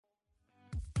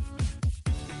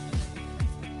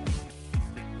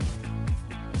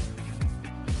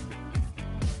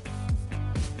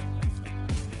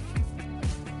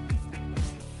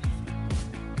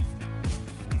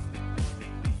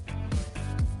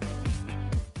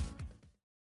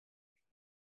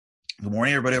Good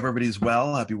morning, everybody. Hope everybody's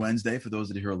well. Happy Wednesday for those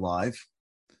that are here live.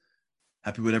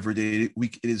 Happy whatever day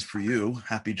week it is for you.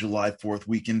 Happy July 4th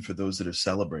weekend for those that are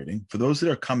celebrating. For those that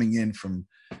are coming in from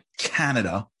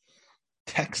Canada,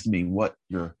 text me what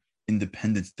your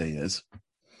Independence Day is.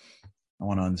 I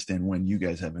want to understand when you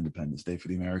guys have Independence Day for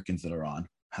the Americans that are on.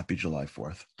 Happy July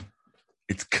 4th.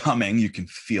 It's coming. You can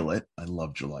feel it. I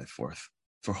love July 4th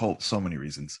for so many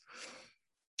reasons.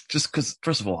 Just because,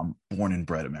 first of all, I'm born and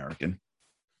bred American.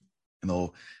 And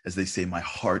though, as they say, my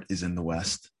heart is in the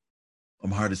West,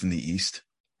 my heart is in the East.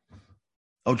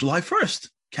 Oh, July 1st.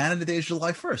 Canada Day is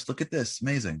July 1st. Look at this.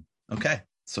 Amazing. Okay.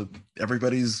 So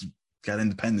everybody's got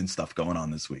independent stuff going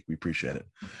on this week. We appreciate it.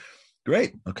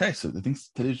 Great. Okay. So I think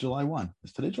today's July 1.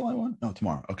 Is today July 1? No,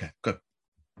 tomorrow. Okay, good.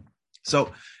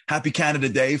 So happy Canada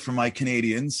Day for my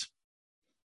Canadians.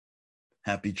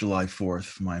 Happy July 4th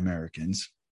for my Americans.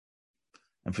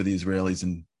 And for the Israelis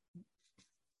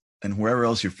and wherever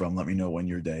else you're from, let me know when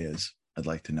your day is. I'd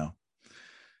like to know.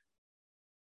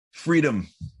 Freedom.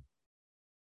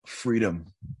 Freedom.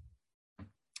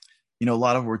 You know, a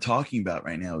lot of what we're talking about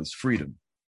right now is freedom.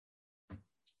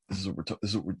 This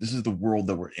is the world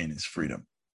that we're in, is freedom.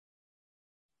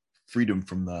 Freedom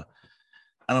from the,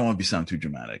 I don't want to sound too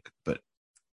dramatic, but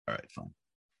all right, fine.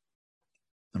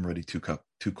 I'm ready. Two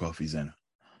coffees in.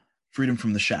 Freedom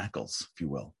from the shackles, if you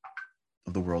will,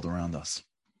 of the world around us.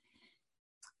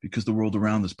 Because the world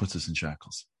around us puts us in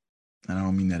shackles. And I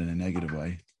don't mean that in a negative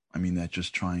way. I mean that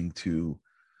just trying to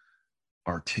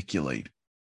articulate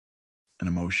an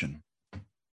emotion.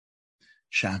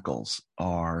 Shackles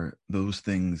are those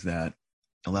things that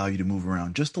allow you to move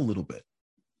around just a little bit,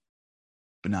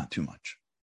 but not too much.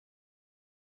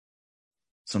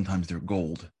 Sometimes they're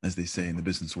gold, as they say in the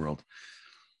business world,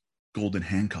 golden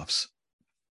handcuffs.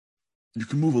 You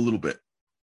can move a little bit,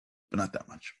 but not that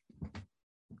much.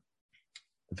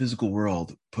 The physical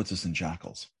world puts us in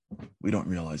shackles. We don't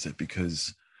realize it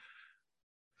because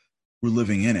we're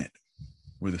living in it.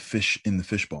 We're the fish in the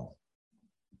fishbowl.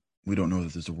 We don't know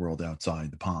that there's a world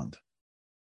outside the pond.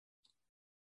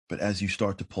 But as you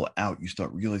start to pull out, you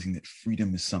start realizing that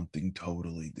freedom is something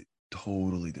totally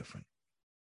different.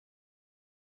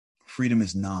 Freedom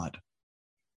is not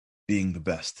being the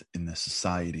best in the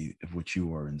society of which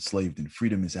you are enslaved in.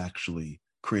 Freedom is actually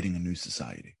creating a new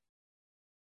society,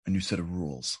 a new set of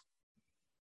rules.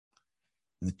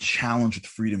 And the challenge with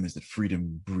freedom is that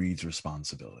freedom breeds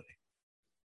responsibility.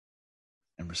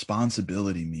 And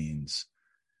responsibility means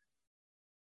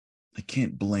I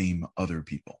can't blame other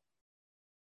people.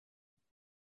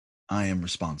 I am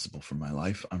responsible for my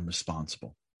life. I'm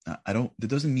responsible. That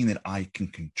doesn't mean that I can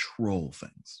control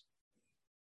things.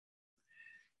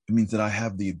 It means that I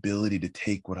have the ability to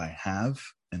take what I have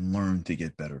and learn to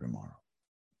get better tomorrow.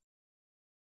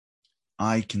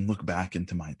 I can look back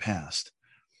into my past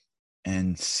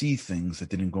and see things that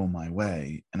didn't go my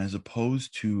way. And as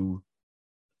opposed to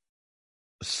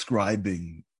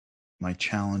ascribing my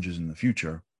challenges in the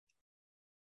future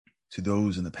to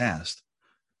those in the past,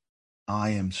 I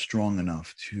am strong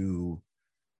enough to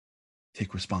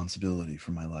take responsibility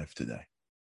for my life today.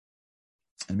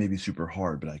 And maybe super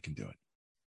hard, but I can do it.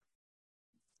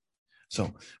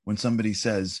 So when somebody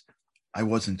says, I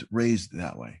wasn't raised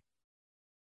that way,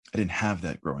 I didn't have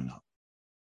that growing up.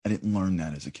 I didn't learn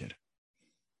that as a kid.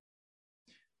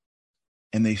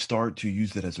 And they start to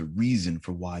use that as a reason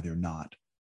for why they're not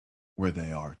where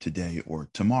they are today or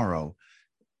tomorrow,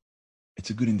 it's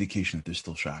a good indication that they're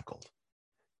still shackled.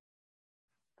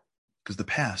 Because the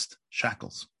past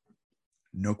shackles,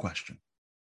 no question.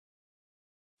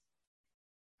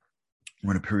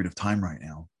 We're in a period of time right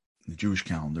now in the Jewish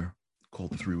calendar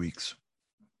called the 3 weeks.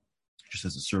 Just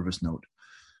as a service note,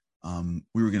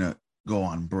 we were going to go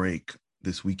on break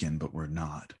this weekend, but we're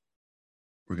not.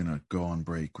 We're going to go on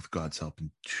break with God's help in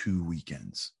 2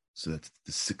 weekends. So that's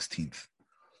the 16th.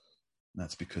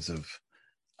 That's because of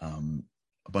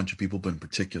a bunch of people, but in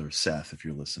particular, Seth, if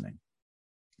you're listening.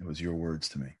 It was your words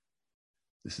to me.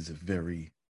 This is a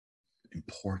very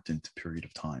important period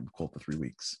of time called the 3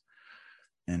 weeks.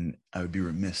 And I would be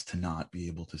remiss to not be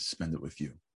able to spend it with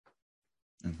you.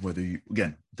 And whether you,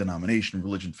 again, denomination,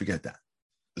 religion, forget that.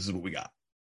 This is what we got.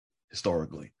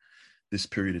 Historically, this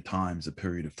period of time is a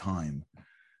period of time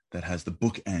that has the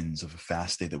bookends of a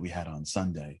fast day that we had on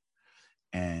Sunday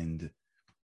and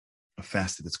a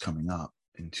fast day that's coming up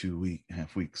in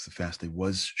 2.5 weeks. The fast day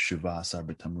was Shiva Asar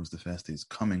B'Tammuz. The fast day is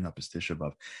coming up as Tisha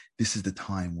B'Av. This is the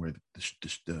time where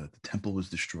the temple was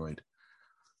destroyed.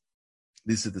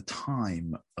 This is the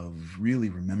time of really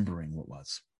remembering what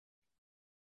was.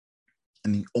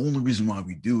 And the only reason why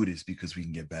we do it is because we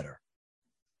can get better.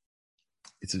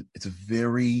 It's a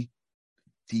very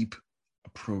deep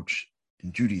approach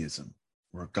in Judaism,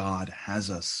 where God has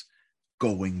us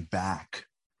going back,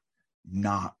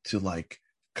 not to like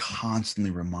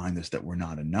constantly remind us that we're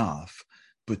not enough,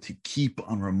 but to keep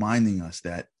on reminding us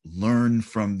that learn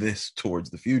from this towards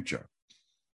the future.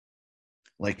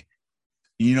 Like,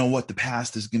 you know what the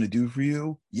past is going to do for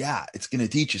you? Yeah, it's going to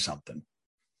teach you something.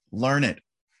 Learn it.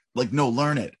 Like, no,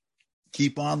 learn it.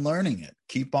 Keep on learning it.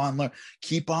 Keep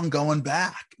on going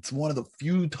back. It's one of the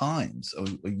few times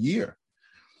a year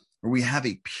where we have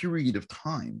a period of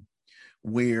time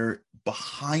where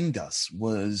behind us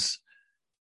was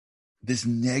this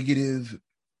negative,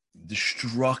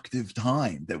 destructive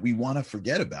time that we want to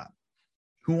forget about.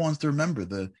 Who wants to remember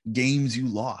the games you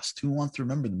lost? Who wants to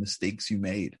remember the mistakes you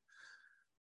made?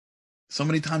 So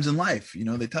many times in life,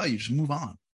 they tell you just move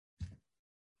on.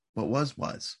 What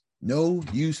was. No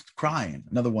use crying.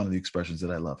 Another one of the expressions that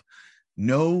I love.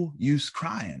 No use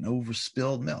crying over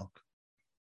spilled milk.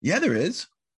 Yeah, there is.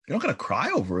 You're not going to cry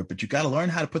over it, but you got to learn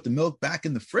how to put the milk back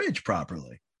in the fridge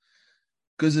properly.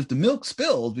 Because if the milk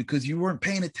spilled because you weren't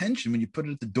paying attention when you put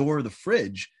it at the door of the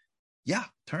fridge, yeah,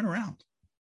 turn around.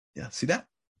 Yeah, see that?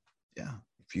 Yeah.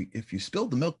 If you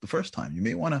spilled the milk the first time, you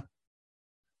may want to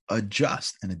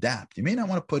adjust and adapt. You may not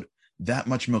want to put that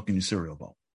much milk in your cereal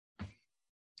bowl.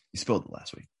 You spilled it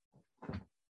last week.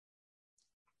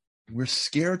 We're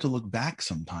scared to look back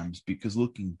sometimes because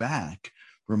looking back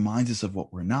reminds us of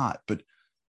what we're not. But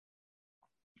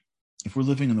if we're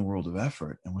living in the world of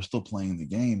effort and we're still playing the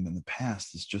game, then the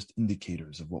past is just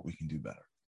indicators of what we can do better.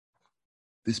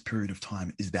 This period of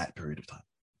time is that period of time.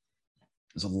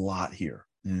 There's a lot here.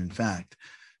 And in fact,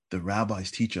 the rabbis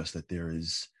teach us that there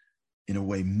is, in a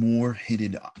way, more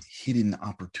hidden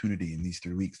opportunity in these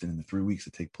 3 weeks than in the 3 weeks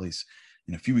that take place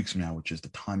in a few weeks from now, which is the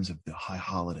times of the high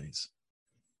holidays.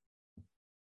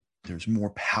 There's more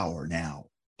power now,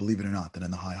 believe it or not, than in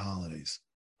the high holidays.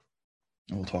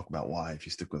 And we'll talk about why if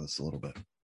you stick with us a little bit.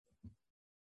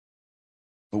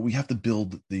 But we have to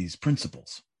build these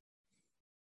principles.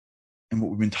 And what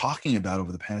we've been talking about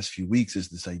over the past few weeks is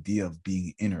this idea of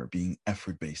being inner, being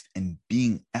effort-based. And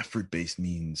being effort-based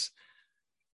means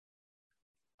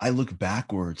I look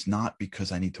backwards not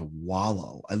because I need to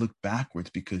wallow. I look backwards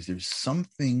because there's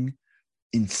something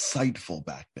insightful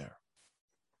back there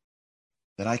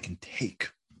that I can take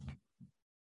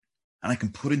and I can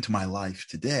put into my life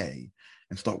today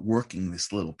and start working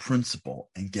this little principle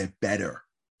and get better.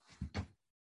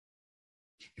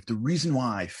 If the reason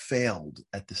why I failed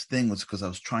at this thing was because I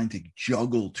was trying to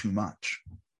juggle too much,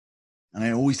 and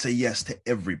I always say yes to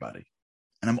everybody,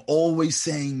 and I'm always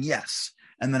saying yes,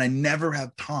 and then I never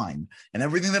have time, and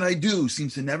everything that I do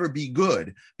seems to never be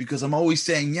good because I'm always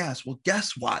saying yes, well,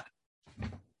 guess what?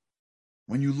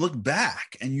 When you look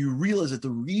back and you realize that the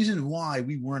reason why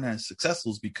we weren't as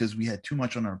successful is because we had too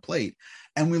much on our plate,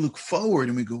 and we look forward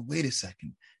and we go, wait a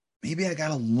second, maybe I got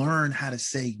to learn how to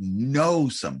say no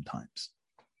sometimes.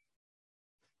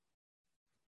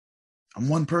 I'm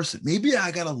one person. Maybe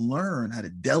I got to learn how to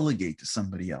delegate to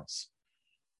somebody else.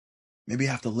 Maybe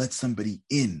I have to let somebody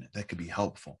in that could be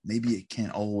helpful. Maybe it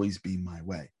can't always be my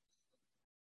way.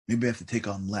 Maybe I have to take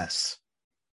on less.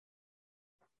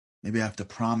 Maybe I have to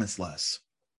promise less.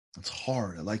 It's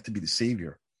hard. I like to be the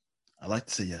savior. I like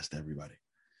to say yes to everybody.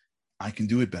 I can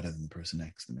do it better than the person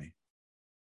next to me.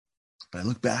 But I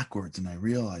look backwards and I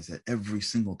realize that every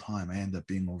single time I end up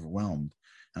being overwhelmed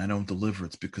and I don't deliver,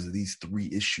 it's because of these 3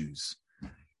 issues.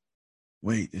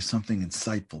 Wait, there's something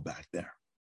insightful back there.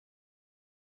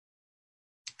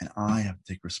 And I have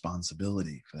to take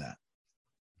responsibility for that.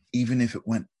 Even if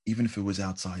it was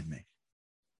outside me.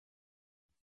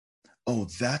 Oh,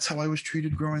 that's how I was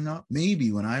treated growing up?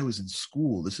 Maybe when I was in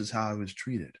school, this is how I was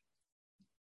treated.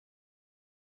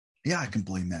 Yeah, I can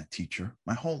blame that teacher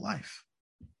my whole life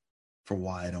for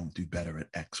why I don't do better at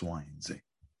X, Y, and Z.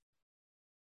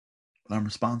 But I'm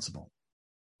responsible.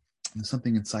 And there's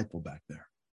something insightful back there.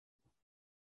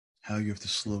 How you have to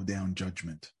slow down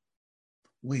judgment.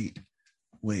 Wait.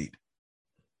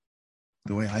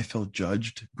 The way I felt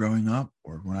judged growing up,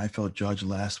 or when I felt judged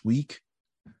last week,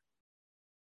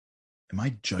 am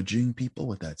I judging people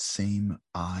with that same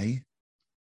eye?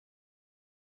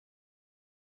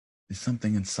 There's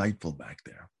something insightful back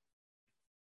there.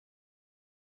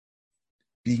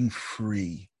 Being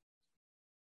free,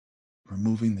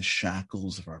 removing the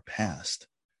shackles of our past,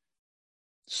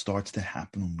 starts to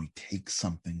happen when we take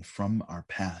something from our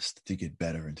past to get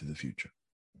better into the future.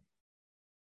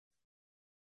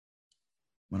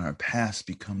 When our past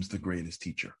becomes the greatest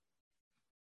teacher.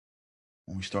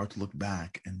 When we start to look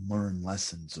back and learn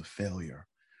lessons of failure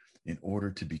in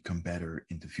order to become better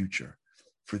in the future.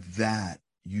 For that,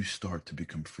 you start to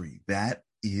become free. That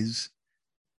is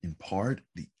impart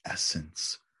the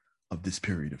essence of this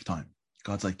period of time.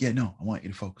 God's like, yeah, no, I want you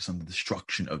to focus on the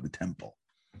destruction of the temple.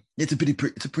 It's a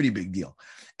pretty big deal.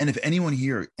 And if anyone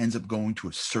here ends up going to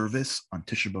a service on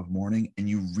Tisha B'Av morning and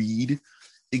you read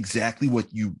exactly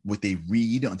what they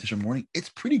read on Tisha B'Av morning, it's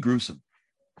pretty gruesome.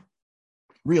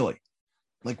 Really.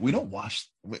 Like, we don't whitewash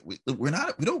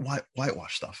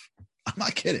stuff. I'm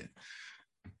not kidding.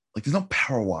 Like, there's no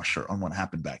power washer on what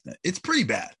happened back then. It's pretty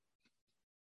bad.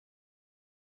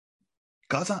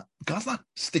 God's not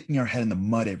sticking our head in the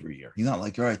mud every year. He's not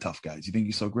like, all right, tough guys, you think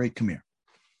you're so great? Come here.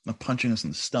 Not punching us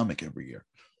in the stomach every year.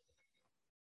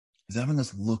 He's having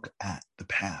us look at the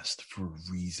past for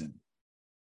a reason.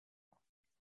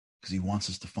 Because he wants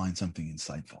us to find something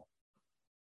insightful.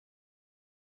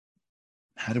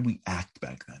 How did we act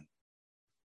back then?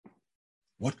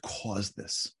 What caused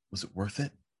this? Was it worth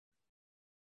it?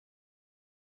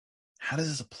 How does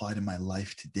this apply to my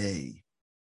life today?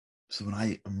 So when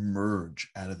I emerge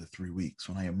out of the 3 weeks,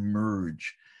 when I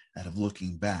emerge out of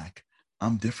looking back,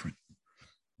 I'm different.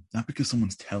 Not because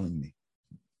someone's telling me,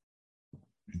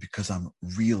 because I'm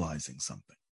realizing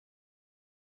something.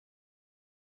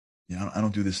 You know, I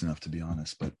don't do this enough, to be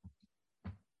honest, but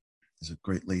there's a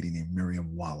great lady named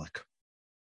Miriam Wallach.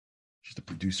 She's the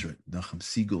producer at Nachum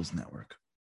Siegel's network.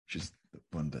 She's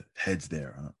one of the heads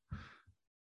there.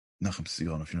 Nachum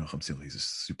Siegel, I don't know if you know Nachum Siegel. He's a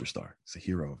superstar. He's a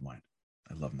hero of mine.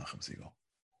 I love Nachum Siegel.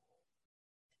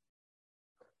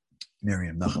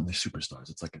 Miriam, Nachum, they're superstars.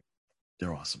 It's like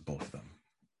they're awesome, both of them.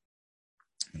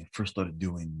 When I first started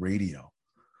doing radio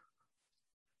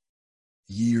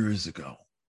years ago,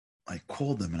 I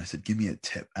called them and I said, give me a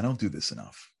tip. I don't do this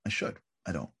enough. I should.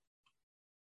 I don't.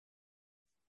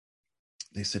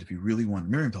 They said, if you really want,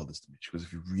 Miriam told this to me. She goes,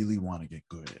 if you really want to get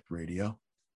good at radio,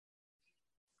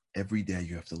 every day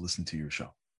you have to listen to your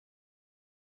show.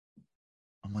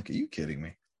 I'm like, are you kidding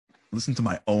me? Listen to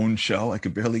my own show? I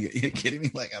could barely get, you kidding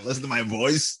me? Like, I listen to my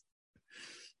voice?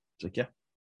 She's like, yeah.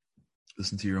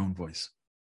 Listen to your own voice.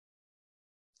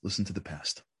 Listen to the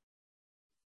past.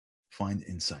 Find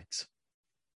insights.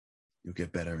 You'll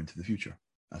get better into the future.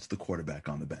 That's the quarterback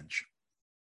on the bench.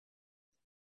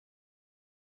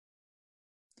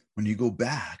 When you go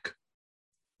back,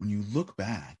 when you look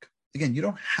back, again, you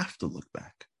don't have to look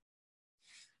back.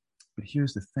 But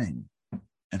here's the thing.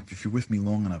 And if you're with me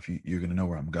long enough, you're going to know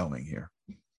where I'm going here.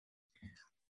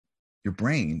 Your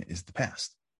brain is the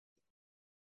past,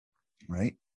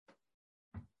 right?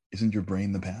 Isn't your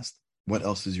brain the past? What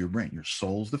else is your brain? Your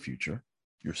soul's the future.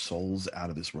 Your soul's out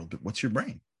of this world. But what's your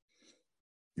brain?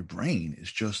 Your brain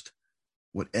is just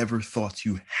whatever thoughts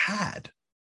you had.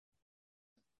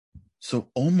 So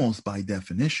almost by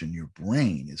definition, your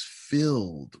brain is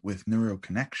filled with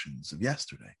neuroconnections of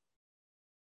yesterday.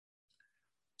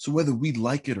 So whether we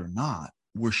like it or not,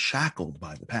 we're shackled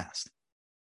by the past.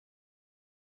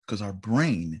 Because our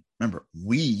brain, remember,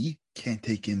 we can't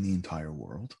take in the entire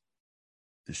world.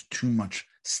 There's too much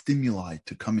stimuli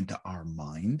to come into our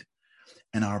mind.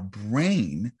 And our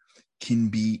brain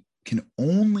can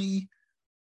only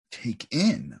take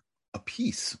in a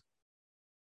piece.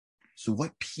 So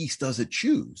what piece does it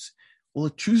choose? Well,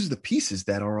 it chooses the pieces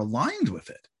that are aligned with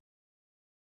it.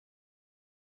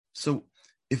 So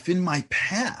if in my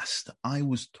past I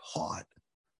was taught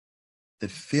that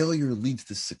failure leads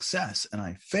to success and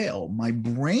I fail, my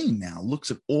brain now looks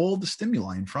at all the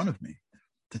stimuli in front of me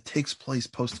that takes place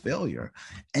post-failure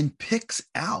and picks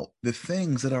out the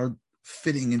things that are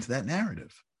fitting into that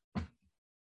narrative.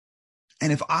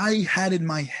 And if I had in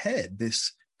my head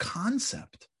this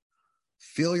concept,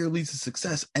 failure leads to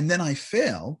success, and then I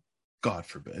fail, God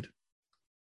forbid,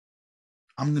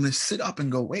 I'm going to sit up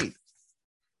and go, wait,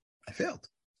 I failed.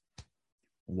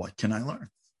 What can I learn?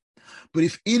 But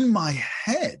if in my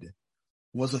head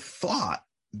was a thought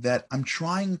that I'm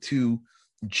trying to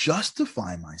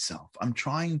justify myself, I'm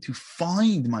trying to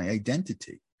find my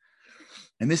identity,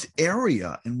 and this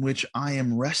area in which I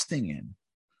am resting in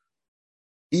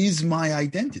is my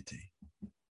identity,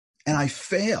 and I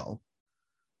fail,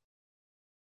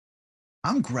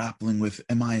 I'm grappling with,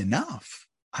 am I enough?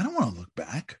 I don't want to look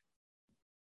back.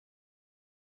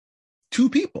 2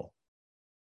 people,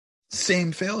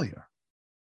 same failure.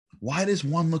 Why does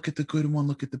one look at the good and one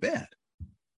look at the bad?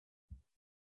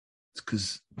 It's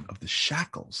because of the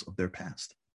shackles of their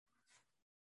past.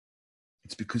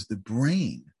 It's because the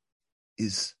brain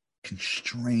is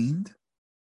constrained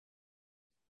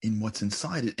in what's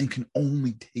inside it and can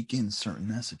only take in certain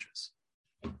messages.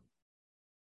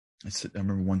 I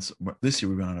remember once, this year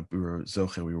we were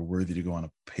Zoche, we were worthy to go on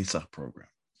a Pesach program.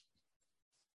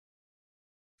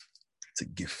 It's a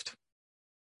gift.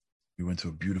 We went to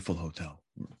a beautiful hotel.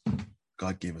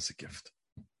 God gave us a gift.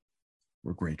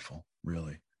 We're grateful,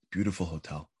 really. Beautiful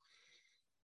hotel.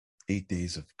 8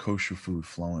 days of kosher food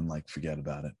flowing like forget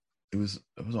about it. It was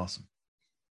awesome.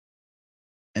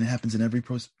 And it happens in every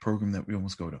program that we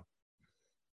almost go to.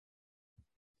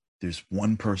 There's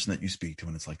one person that you speak to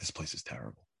and it's like, this place is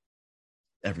terrible.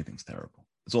 Everything's terrible.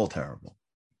 It's all terrible.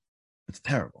 It's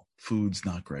terrible. Food's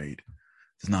not great.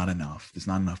 There's not enough. There's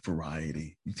not enough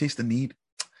variety. You taste the meat,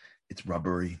 it's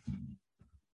rubbery.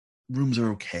 Rooms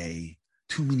are okay.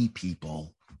 Too many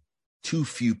people. Too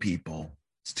few people.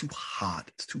 It's too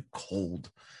hot. It's too cold.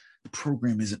 The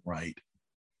program isn't right.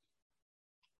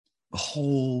 The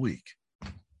whole week.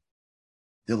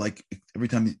 They're like, every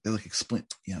time they're like, explain,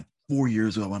 4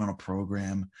 years ago, I went on a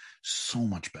program, so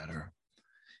much better.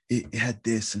 It had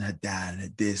this and had that and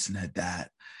had this and had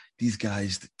that. These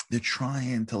guys, they're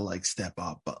trying to like step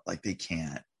up, but like they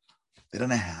can't. They don't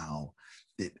know how.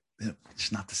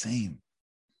 It's not the same.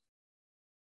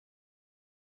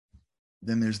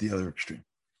 Then there's the other extreme.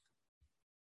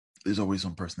 There's always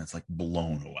one person that's like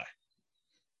blown away.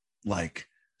 Like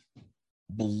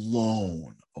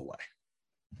blown away.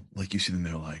 Like you see them,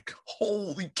 they're like,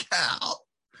 holy cow.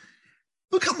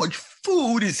 Look how much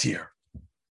food is here.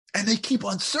 And they keep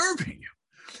on serving you.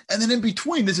 And then in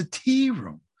between, there's a tea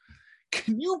room.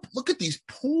 Can you look at these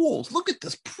pools? Look at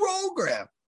this program.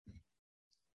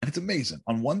 And it's amazing.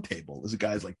 On one table, there's a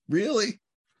guy's like, really?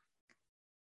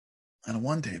 And on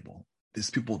one table, there's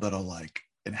people that are like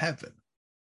in heaven.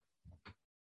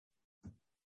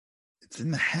 It's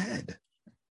in the head.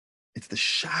 It's the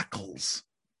shackles.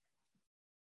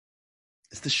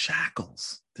 It's the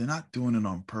shackles. They're not doing it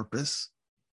on purpose.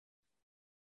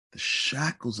 The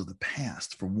shackles of the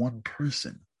past for one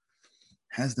person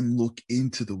has them look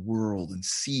into the world and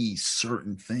see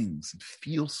certain things and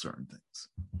feel certain things.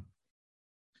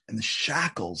 And the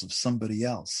shackles of somebody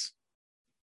else,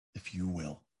 if you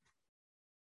will,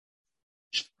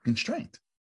 constraint.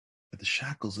 But the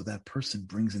shackles of that person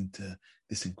brings into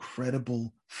this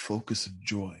incredible focus of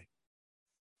joy.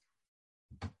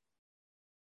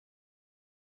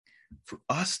 For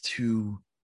us to,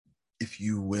 if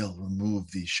you will,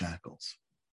 remove these shackles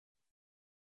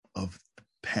of the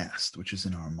past, which is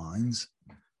in our minds,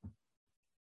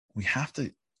 we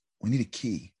need a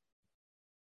key.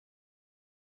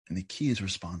 And the key is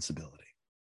responsibility.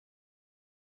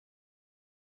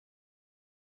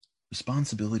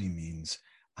 Responsibility means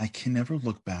I can never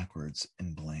look backwards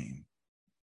and blame.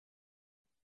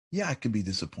 Yeah, I could be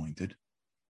disappointed.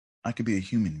 I could be a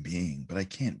human being, but I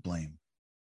can't blame.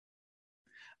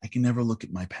 I can never look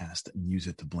at my past and use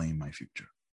it to blame my future.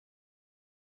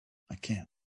 I can't.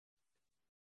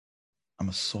 I'm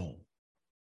a soul.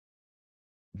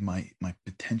 My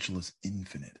potential is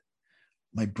infinite.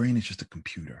 My brain is just a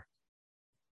computer.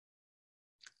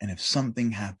 And if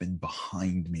something happened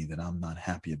behind me that I'm not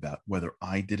happy about, whether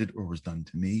I did it or was done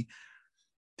to me,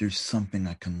 there's something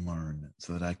I can learn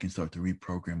so that I can start to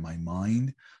reprogram my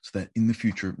mind so that in the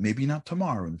future, maybe not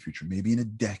tomorrow in the future, maybe in a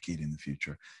decade in the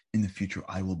future,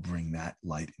 I will bring that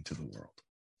light into the world.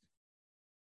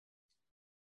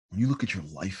 When you look at your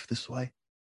life this way,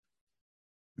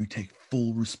 you take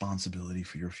full responsibility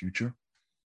for your future.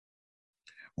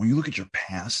 When you look at your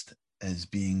past as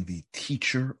being the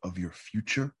teacher of your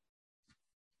future,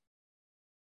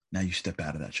 now you step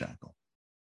out of that shackle.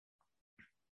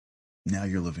 Now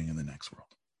you're living in the next world.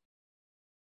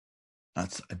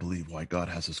 That's, I believe, why God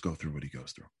has us go through what he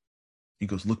goes through. He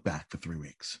goes, look back for 3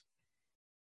 weeks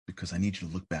because I need you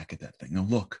to look back at that thing. No,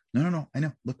 look. No. I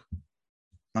know. Look.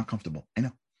 Not comfortable. I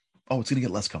know. Oh, it's going to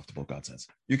get less comfortable, God says.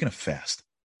 You're going to fast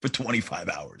for 25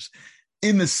 hours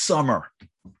in the summer.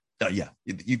 Yeah.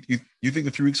 You think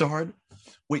the 3 weeks are hard?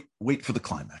 Wait for the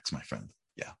climax, my friend.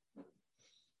 Yeah.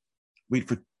 Wait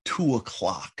for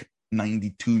 2:00,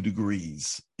 92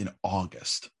 degrees in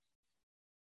August.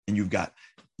 And you've got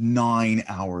 9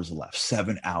 hours left,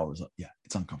 7 hours. Yeah,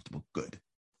 it's uncomfortable. Good.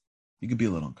 You could be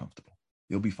a little uncomfortable.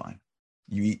 You'll be fine.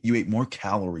 You ate more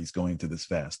calories going into this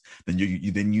fast than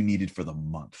you needed for the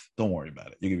month. Don't worry about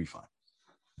it. You're going to be fine.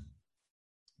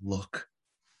 Look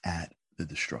at the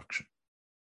destruction.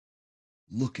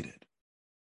 Look at it.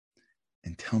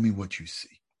 And tell me what you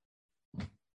see.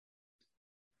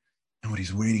 And what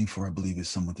he's waiting for, I believe, is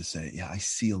someone to say, yeah, I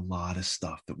see a lot of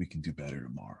stuff that we can do better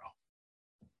tomorrow.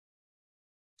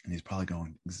 And he's probably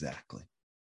going, exactly.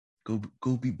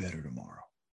 Go be better tomorrow.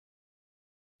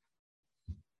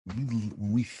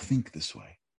 When we think this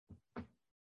way,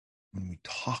 when we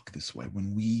talk this way,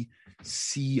 when we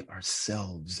see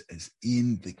ourselves as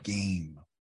in the game,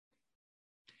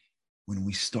 when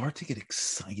we start to get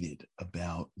excited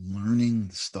about learning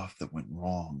the stuff that went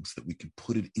wrong so that we can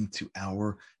put it into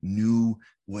our new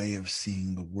way of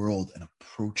seeing the world and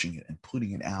approaching it and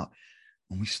putting it out,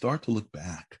 when we start to look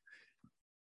back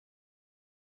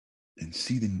and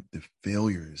see the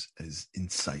failures as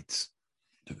insights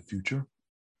to the future,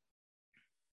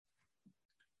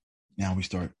 now we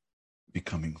start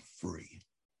becoming free.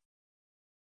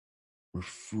 We're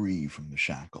free from the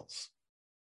shackles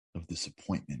of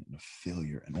disappointment and of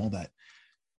failure and all that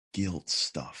guilt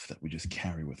stuff that we just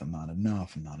carry with. I'm not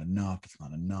enough. I'm not enough. It's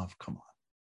not enough. Come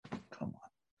on. Come on.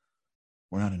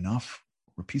 We're not enough.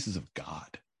 We're pieces of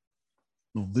God.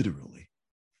 No, literally.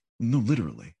 No,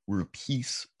 literally. We're a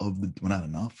piece of we're not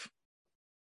enough.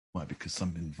 Why? Because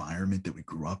some environment that we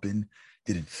grew up in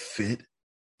didn't fit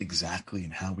exactly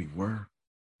in how we were.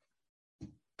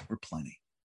 We're plenty.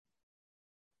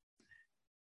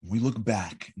 We look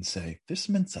back and say, there's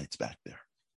some insights back there.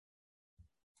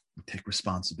 We take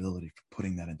responsibility for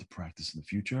putting that into practice in the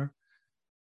future.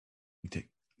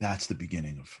 That's the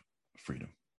beginning of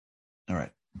freedom. All right.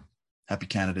 Happy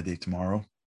Canada Day tomorrow.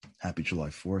 Happy July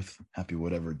 4th. Happy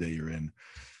whatever day you're in.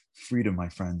 Freedom, my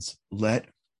friends. Let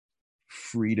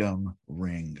freedom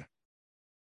ring.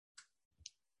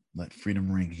 Let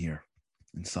freedom ring here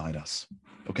inside us.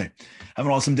 Okay. Have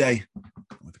an awesome day.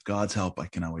 With God's help, I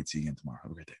cannot wait to see you again tomorrow.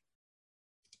 Have a great day.